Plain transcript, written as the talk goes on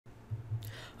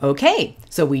Okay,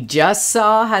 so we just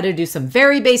saw how to do some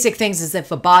very basic things as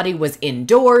if a body was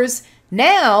indoors.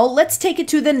 Now let's take it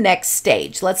to the next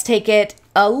stage. Let's take it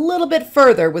a little bit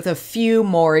further with a few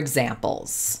more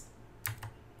examples.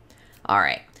 All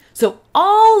right, so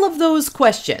all of those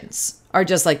questions are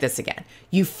just like this again.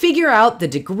 You figure out the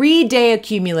degree day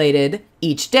accumulated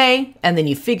each day, and then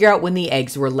you figure out when the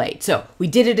eggs were laid. So we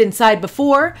did it inside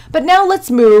before, but now let's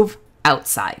move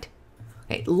outside.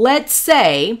 Okay, let's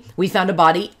say we found a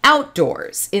body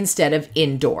outdoors instead of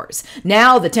indoors.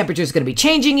 Now the temperature is going to be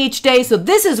changing each day, so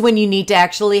this is when you need to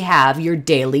actually have your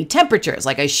daily temperatures,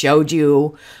 like I showed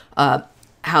you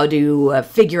how to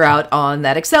figure out on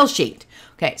that Excel sheet.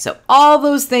 Okay, so all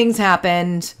those things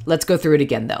happened. Let's go through it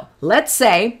again, though. Let's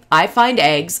say I find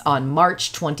eggs on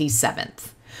March 27th.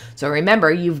 So remember,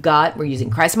 we're using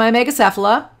Chrysomya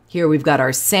megacephala. Here we've got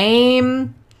our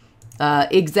same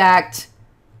exact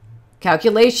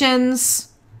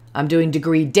calculations. I'm doing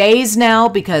degree days now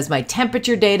because my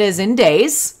temperature data is in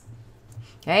days.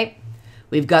 Okay,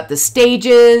 we've got the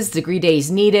stages, degree days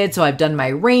needed. So I've done my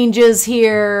ranges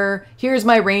here. Here's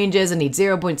my ranges. I need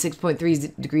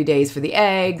 0.6.3 degree days for the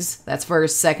eggs. That's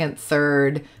first, second,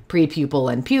 third,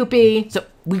 pre-pupal and pupae. So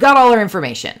we got all our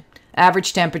information.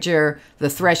 Average temperature, the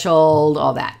threshold,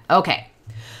 all that. Okay,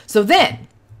 so then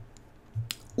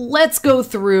let's go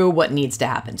through what needs to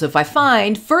happen. So if I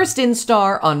find first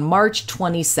instar on March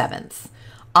 27th,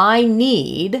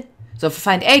 so if I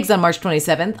find eggs on March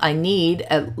 27th, I need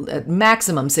a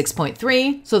maximum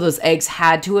 6.3. So those eggs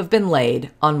had to have been laid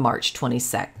on March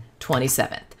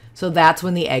 27th. So that's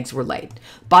when the eggs were laid.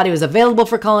 Body was available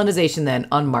for colonization then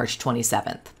on March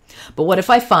 27th. But what if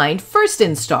I find first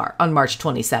instar on March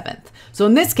 27th? So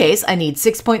in this case, I need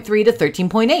 6.3 to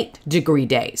 13.8 degree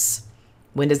days.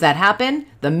 When does that happen?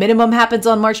 The minimum happens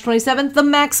on March 27th. The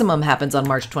maximum happens on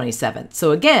March 27th.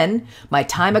 So again, my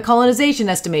time of colonization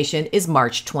estimation is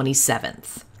March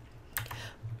 27th.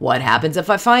 What happens if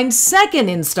I find second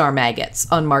instar maggots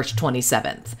on March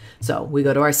 27th? So we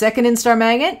go to our second instar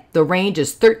maggot. The range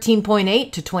is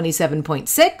 13.8 to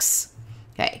 27.6.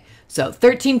 Okay, so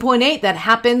 13.8, that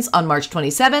happens on March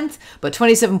 27th, but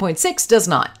 27.6 does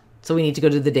not. So we need to go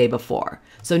to the day before.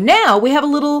 So now we have a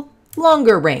little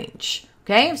longer range.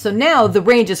 Okay, so now the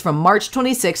range is from March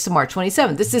 26th to March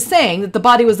 27th. This is saying that the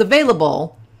body was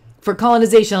available for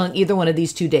colonization on either one of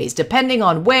these 2 days, depending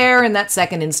on where in that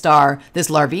second instar this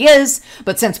larvae is.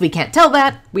 But since we can't tell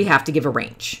that, we have to give a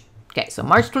range. Okay, so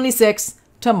March 26th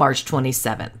to March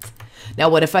 27th. Now,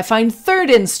 what if I find third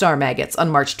instar maggots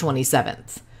on March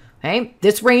 27th? Okay,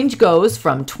 this range goes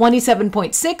from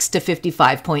 27.6 to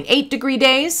 55.8 degree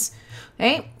days.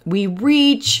 Okay, we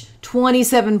reach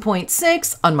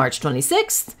 27.6 on March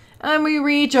 26th, and we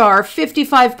reach our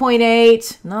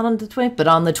 55.8, not on the 20th, but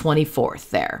on the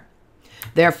 24th there.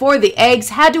 Therefore, the eggs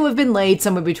had to have been laid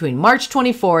somewhere between March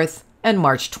 24th and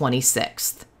March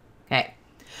 26th. Okay.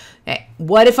 Okay.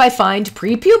 What if I find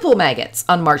pre-pupal maggots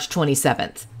on March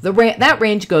 27th? That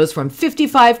range goes from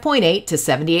 55.8 to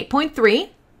 78.3.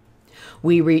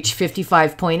 We reach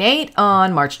 55.8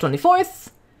 on March 24th.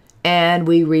 And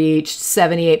we reached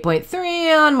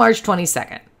 78.3 on March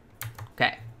 22nd.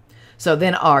 Okay, so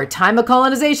then our time of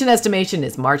colonization estimation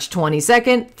is March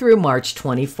 22nd through March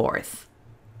 24th.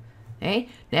 Okay,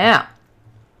 now,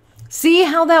 see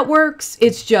how that works?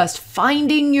 It's just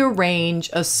finding your range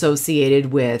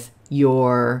associated with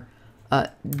your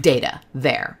data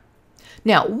there.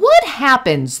 Now, what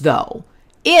happens though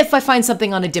if I find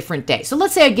something on a different day? So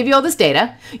let's say I give you all this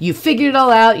data, you figured it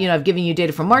all out, I've given you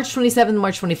data from March 27th and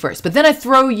March 21st, but then I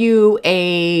throw you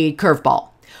a curveball.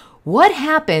 What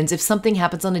happens if something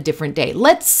happens on a different day?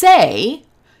 Let's say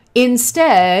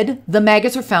instead the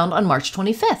maggots are found on March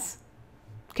 25th.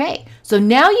 Okay, so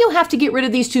now you have to get rid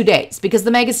of these 2 days because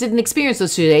the maggots didn't experience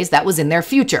those 2 days. That was in their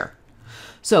future.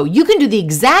 So you can do the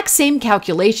exact same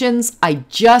calculations. I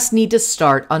just need to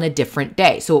start on a different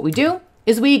day. So what we do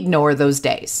is we ignore those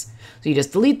days. So you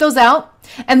just delete those out.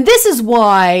 And this is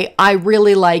why I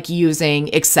really like using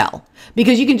Excel,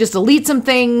 because you can just delete some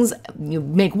things, you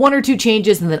make 1 or 2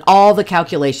 changes, and then all the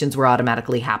calculations will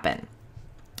automatically happen.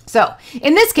 So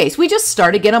in this case, we just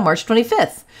start again on March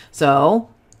 25th. So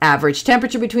average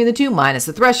temperature between the two minus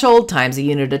the threshold times a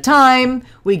unit of time.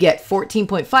 We get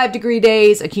 14.5 degree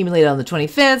days accumulated on the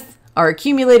 25th. Our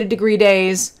accumulated degree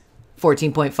days,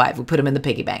 14.5. We put them in the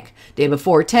piggy bank. Day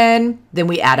before 10, then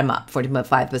we add them up.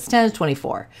 14.5 plus 10 is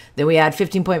 24. Then we add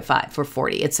 15.5 for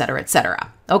 40, etc.,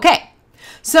 etc. Okay,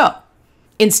 so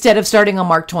instead of starting on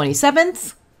March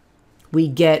 27th,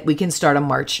 we can start on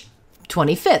March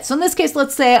 25th. So in this case,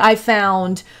 let's say I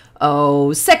found,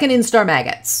 second instar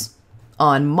maggots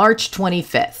on March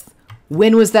 25th.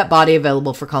 When was that body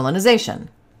available for colonization?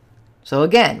 So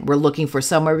again, we're looking for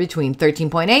somewhere between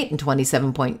 13.8 and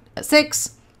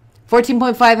 27.6.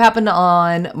 14.5 happened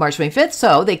on March 25th,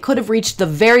 so they could have reached the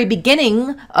very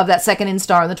beginning of that second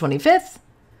instar on the 25th,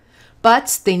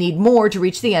 but they need more to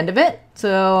reach the end of it.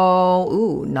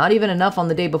 So, not even enough on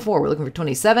the day before. We're looking for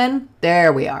 27.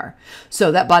 There we are.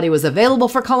 So that body was available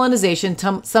for colonization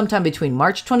sometime between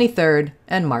March 23rd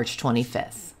and March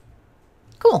 25th.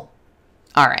 Cool.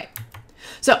 All right.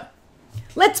 So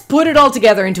let's put it all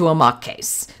together into a mock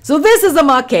case. So this is a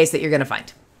mock case that you're going to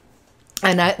find.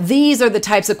 And these are the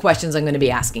types of questions I'm going to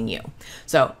be asking you.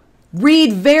 So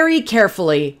read very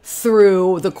carefully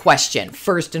through the question,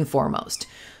 first and foremost.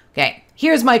 Okay,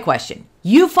 here's my question.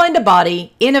 You find a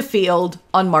body in a field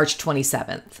on March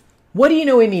 27th. What do you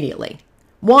know immediately?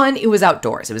 1, it was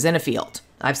outdoors. It was in a field.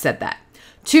 I've said that.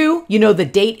 2, you know the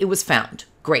date it was found.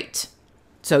 Great.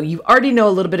 So you already know a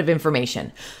little bit of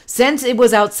information. Since it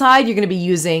was outside, you're going to be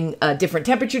using different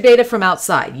temperature data from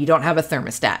outside. You don't have a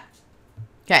thermostat.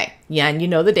 Okay, yeah, and you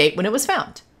know the date when it was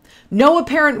found. No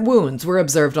apparent wounds were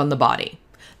observed on the body.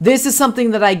 This is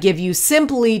something that I give you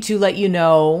simply to let you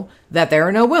know that there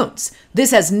are no wounds.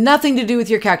 This has nothing to do with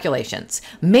your calculations.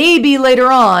 Maybe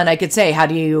later on I could say, how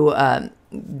do you,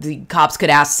 the cops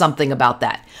could ask something about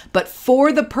that. But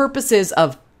for the purposes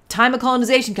of time of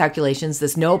colonization calculations,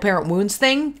 this no apparent wounds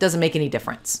thing doesn't make any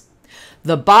difference.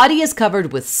 The body is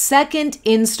covered with second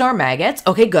instar maggots.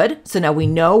 Okay, good. So now we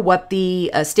know what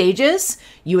the stage is.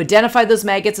 You identify those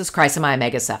maggots as Chrysomya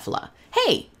megacephala.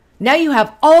 Hey, now you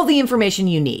have all the information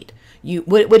you need.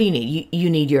 What do you need?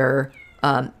 You need your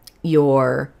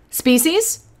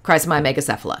species, Chrysomya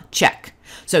megacephala. Check.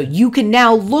 So you can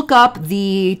now look up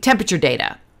the temperature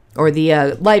data or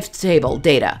the life table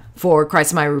data for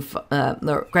Chrysomya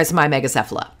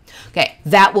megacephala. Okay,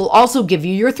 that will also give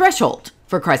you your threshold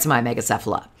for Chrysomya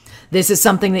megacephala. This is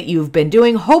something that you've been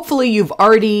doing. Hopefully you've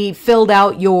already filled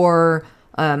out your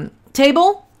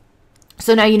table.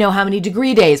 So now you know how many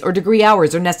degree days or degree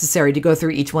hours are necessary to go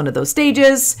through each one of those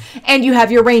stages, and you have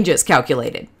your ranges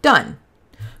calculated. Done.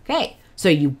 Okay, so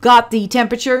you've got the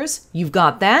temperatures, you've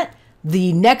got that.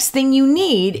 The next thing you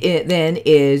need then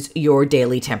is your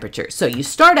daily temperature. So you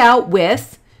start out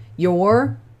with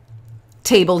your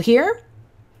table here.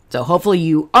 So hopefully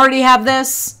you already have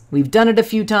this. We've done it a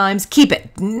few times. Keep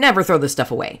it. Never throw this stuff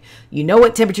away. You know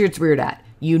what temperature it's reared at.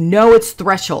 You know its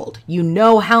threshold. You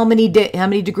know how many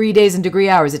degree days and degree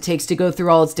hours it takes to go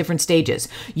through all its different stages.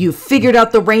 You've figured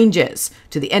out the ranges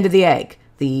to the end of the egg.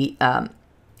 The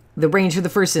range for the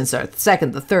first instar, the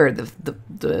second, the third,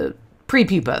 the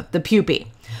prepupa, the pupae.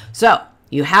 So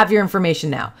you have your information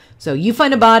now. So you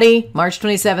find a body, March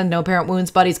 27th, no apparent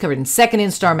wounds, body's covered in second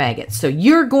instar maggots. So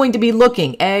you're going to be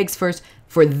looking, eggs first,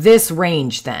 for this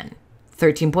range then,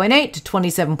 13.8 to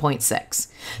 27.6.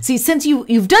 See, since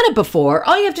you've done it before,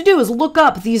 all you have to do is look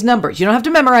up these numbers. You don't have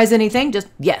to memorize anything, just,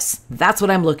 yes, that's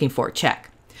what I'm looking for,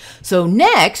 check. So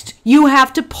next, you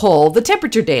have to pull the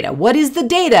temperature data. What is the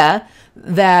data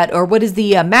what is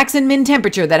the max and min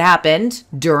temperature that happened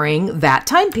during that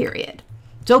time period?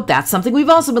 So that's something we've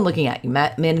also been looking at. You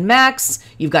min and max,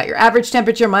 you've got your average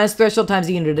temperature minus threshold times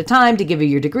the unit of time to give you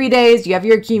your degree days. You have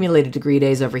your accumulated degree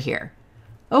days over here.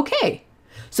 Okay,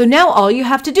 so now all you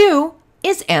have to do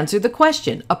is answer the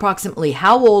question. Approximately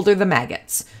how old are the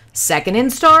maggots? Second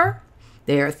instar,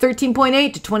 they are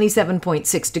 13.8 to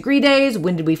 27.6 degree days.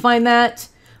 When did we find that?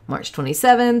 March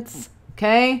 27th,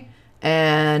 okay?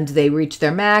 And they reached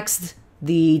their max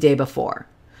the day before.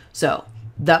 So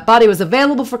that body was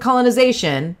available for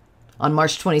colonization on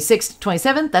March 26th to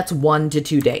 27th. That's 1 to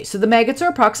 2 days. So the maggots are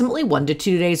approximately 1 to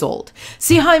 2 days old.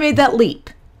 See how I made that leap?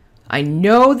 I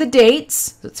know the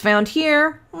dates that's found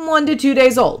here, 1 to 2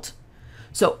 days old.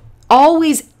 So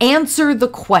always answer the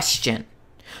question.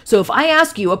 So if I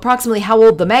ask you approximately how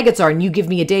old the maggots are and you give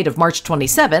me a date of March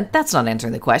 27th, that's not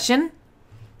answering the question.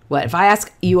 What, if I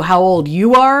ask you how old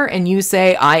you are and you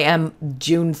say I am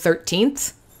June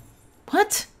 13th?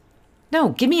 What? No,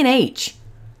 give me an age.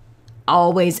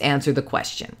 Always answer the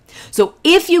question. So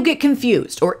if you get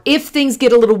confused or if things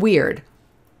get a little weird,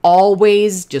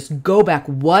 always just go back.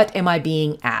 What am I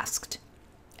being asked?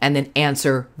 And then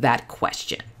answer that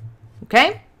question.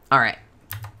 Okay? All right.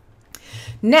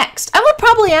 Next, I will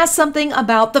probably ask something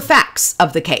about the facts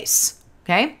of the case.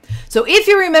 Okay? So if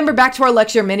you remember back to our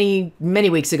lecture many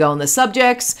weeks ago on the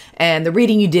subjects and the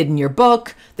reading you did in your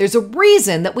book, there's a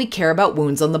reason that we care about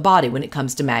wounds on the body when it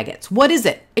comes to maggots. What is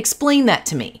it? Explain that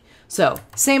to me. So,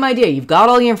 same idea. You've got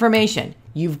all the information.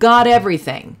 You've got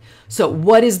everything. So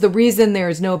what is the reason there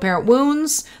is no apparent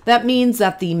wounds? That means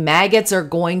that the maggots are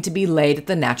going to be laid at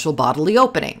the natural bodily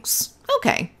openings.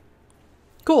 Okay,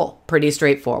 Cool. Pretty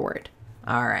straightforward.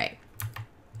 All right.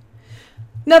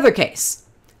 Another case.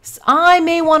 I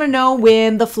may want to know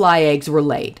when the fly eggs were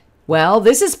laid. Well,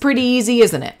 this is pretty easy,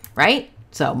 isn't it? Right?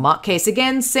 So mock case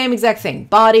again, same exact thing.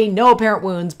 Body, no apparent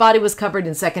wounds. Body was covered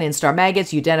in second instar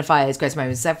maggots. You identify as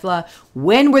Chrysomya megacephala.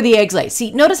 When were the eggs laid?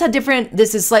 See, notice how different,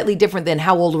 this is slightly different than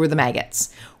how old were the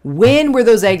maggots. When were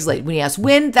those eggs laid? When you ask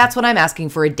when, that's what I'm asking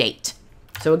for a date.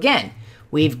 So again,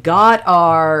 we've got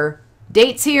our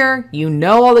dates here. You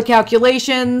know all the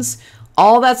calculations,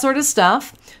 all that sort of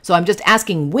stuff. So I'm just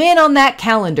asking when on that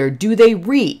calendar do they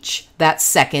reach that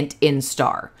second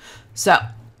instar? So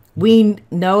we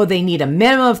know they need a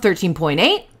minimum of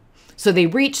 13.8. So they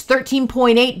reach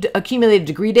 13.8 accumulated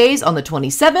degree days on the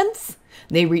 27th.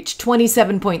 They reach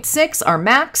 27.6, our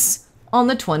max, on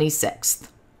the 26th.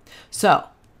 So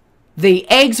the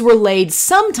eggs were laid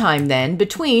sometime then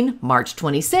between March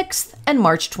 26th and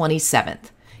March 27th.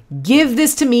 Give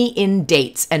this to me in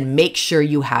dates and make sure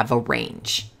you have a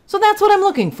range. So that's what I'm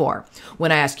looking for.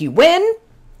 When I ask you when,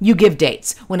 you give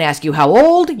dates. When I ask you how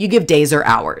old, you give days or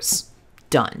hours.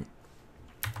 Done.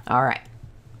 All right.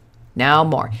 Now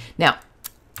more. Now,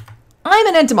 I'm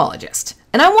an entomologist,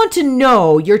 and I want to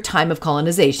know your time of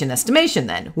colonization estimation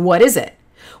then. What is it?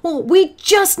 Well, we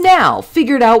just now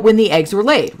figured out when the eggs were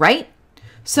laid, right?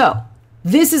 So,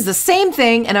 this is the same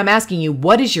thing, and I'm asking you,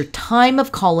 what is your time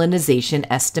of colonization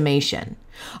estimation?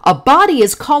 A body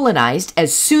is colonized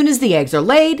as soon as the eggs are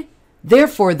laid.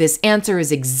 Therefore, this answer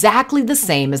is exactly the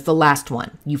same as the last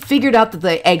one. You figured out that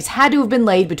the eggs had to have been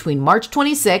laid between March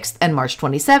 26th and March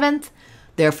 27th.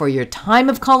 Therefore, your time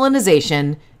of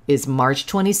colonization is March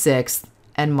 26th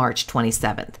and March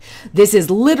 27th. This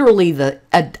is literally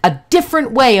a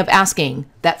different way of asking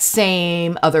that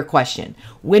same other question.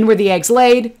 When were the eggs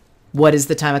laid? What is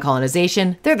the time of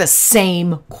colonization? They're the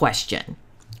same question.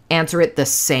 Answer it the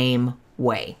same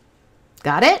way.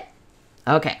 Got it?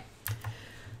 Okay.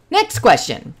 Next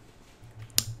question.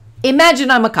 Imagine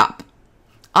I'm a cop.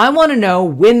 I want to know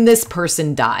when this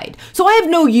person died. So I have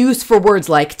no use for words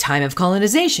like time of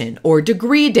colonization or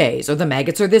degree days or the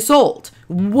maggots are this old.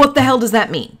 What the hell does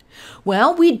that mean?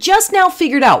 Well, we just now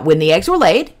figured out when the eggs were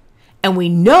laid, and we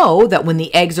know that when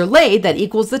the eggs are laid, that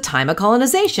equals the time of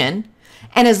colonization.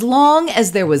 And as long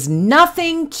as there was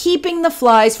nothing keeping the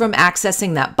flies from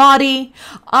accessing that body,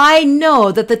 I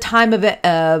know that the time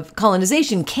of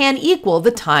colonization can equal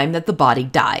the time that the body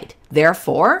died.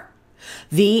 Therefore,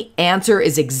 the answer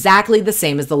is exactly the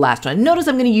same as the last one. Notice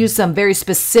I'm going to use some very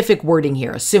specific wording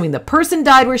here, assuming the person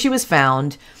died where she was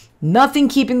found, nothing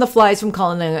keeping the flies from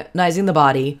colonizing the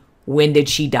body. When did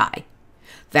she die?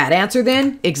 That answer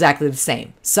then, exactly the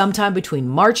same. Sometime between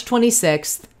March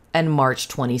 26th and March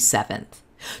 27th.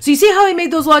 So you see how I made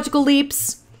those logical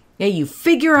leaps? Yeah, you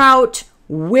figure out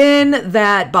when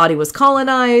that body was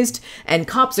colonized, and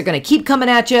cops are going to keep coming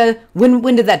at you.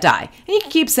 When did that die? And you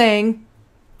can keep saying,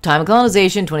 time of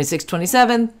colonization, 26th,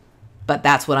 27th, but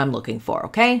that's what I'm looking for,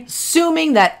 okay?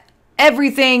 Assuming that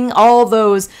everything, all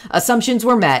those assumptions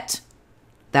were met,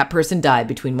 that person died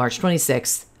between March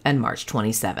 26th and March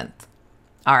 27th.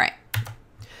 All right.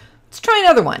 Let's try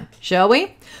another one, shall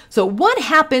we? So what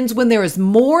happens when there is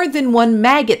more than one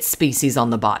maggot species on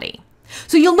the body?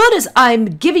 So you'll notice I'm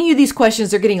giving you these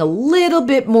questions. They're getting a little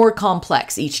bit more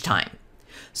complex each time.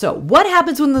 So what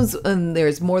happens when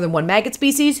there's more than one maggot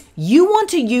species? You want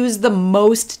to use the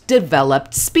most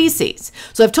developed species.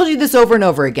 So I've told you this over and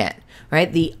over again,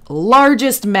 right? The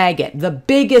largest maggot, the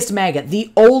biggest maggot,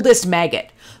 the oldest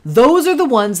maggot. Those are the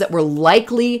ones that were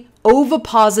likely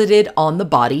oviposited on the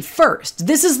body first.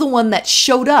 This is the one that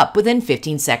showed up within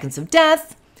 15 seconds of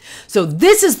death. So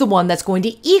this is the one that's going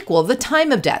to equal the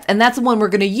time of death. And that's the one we're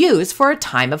going to use for a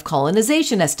time of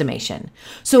colonization estimation.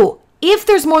 So if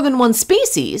there's more than one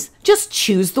species, just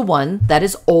choose the one that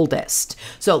is oldest.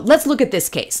 So let's look at this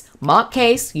case. Mock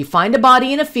case, you find a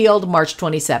body in a field, March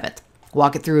 27th.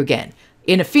 Walk it through again.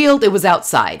 In a field, it was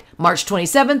outside. March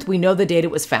 27th, we know the date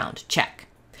it was found. Check.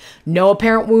 No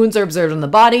apparent wounds are observed on the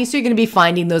body, so you're going to be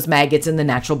finding those maggots in the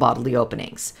natural bodily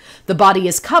openings. The body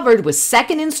is covered with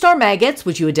second instar maggots,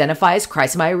 which you identify as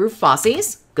Chrysomya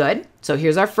ruficaces. Good. So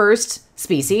here's our first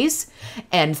species.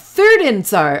 And third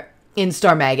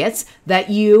instar maggots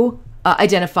that you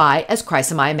identify as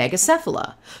Chrysomya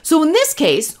megacephala. So in this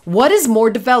case, what is more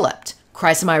developed?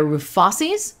 Chrysomya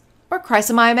ruficaces or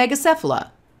Chrysomya megacephala?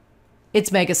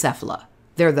 It's megacephala.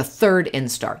 They're the third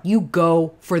instar. You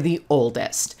go for the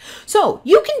oldest. So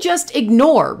you can just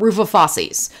ignore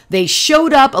ruficaces. They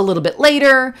showed up a little bit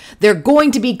later. They're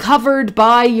going to be covered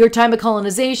by your time of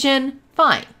colonization.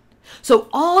 Fine. So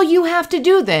all you have to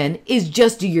do then is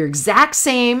just do your exact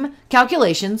same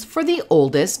calculations for the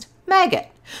oldest maggot.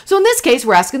 So in this case,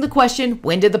 we're asking the question,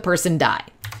 when did the person die?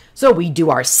 So we do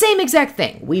our same exact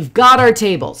thing. We've got our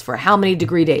tables for how many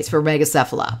degree days for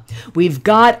Megacephala. We've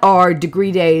got our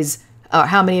degree days,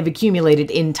 how many have accumulated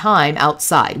in time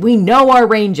outside. We know our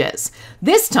ranges.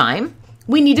 This time,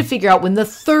 we need to figure out when the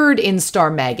third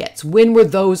instar maggots, when were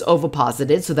those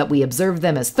oviposited so that we observe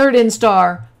them as third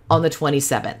instar on the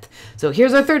 27th. So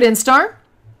here's our third instar.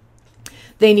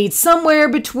 They need somewhere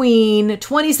between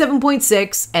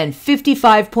 27.6 and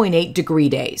 55.8 degree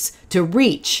days to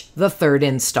reach the third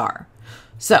instar.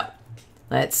 So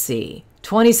let's see,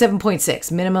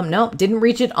 27.6 minimum. Nope, didn't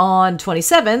reach it on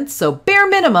 27th. So bare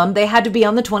minimum, they had to be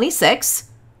on the 26th,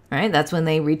 right? That's when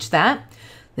they reached that.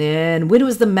 Then when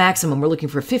was the maximum? We're looking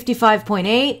for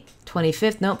 55.8,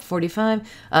 25th, nope, 45,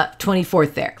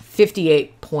 24th there,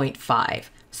 58.5.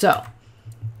 So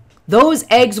those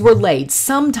eggs were laid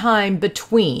sometime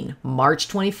between March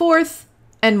 24th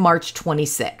and March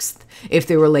 26th. If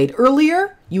they were laid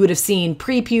earlier, you would have seen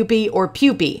pre-pupae or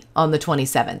pupae on the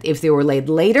 27th. If they were laid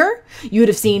later, you would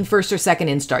have seen first or second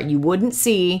instar. You wouldn't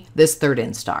see this third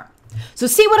instar. So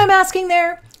see what I'm asking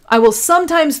there? I will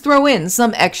sometimes throw in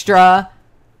some extra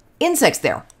insects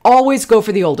there. Always go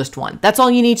for the oldest one. That's all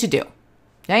you need to do.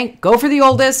 Okay? Go for the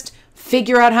oldest.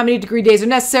 Figure out how many degree days are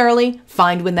necessarily.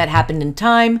 Find when that happened in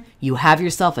time. You have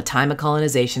yourself a time of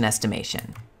colonization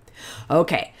estimation.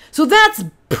 Okay, so that's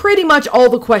pretty much all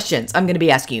the questions I'm going to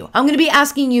be asking you. I'm going to be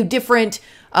asking you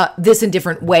this in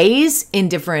different ways, in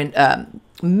different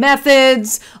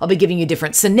methods. I'll be giving you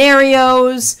different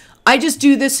scenarios. I just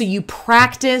do this so you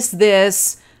practice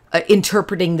this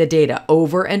interpreting the data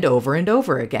over and over and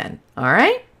over again. All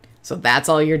right? So that's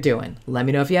all you're doing. Let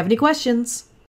me know if you have any questions.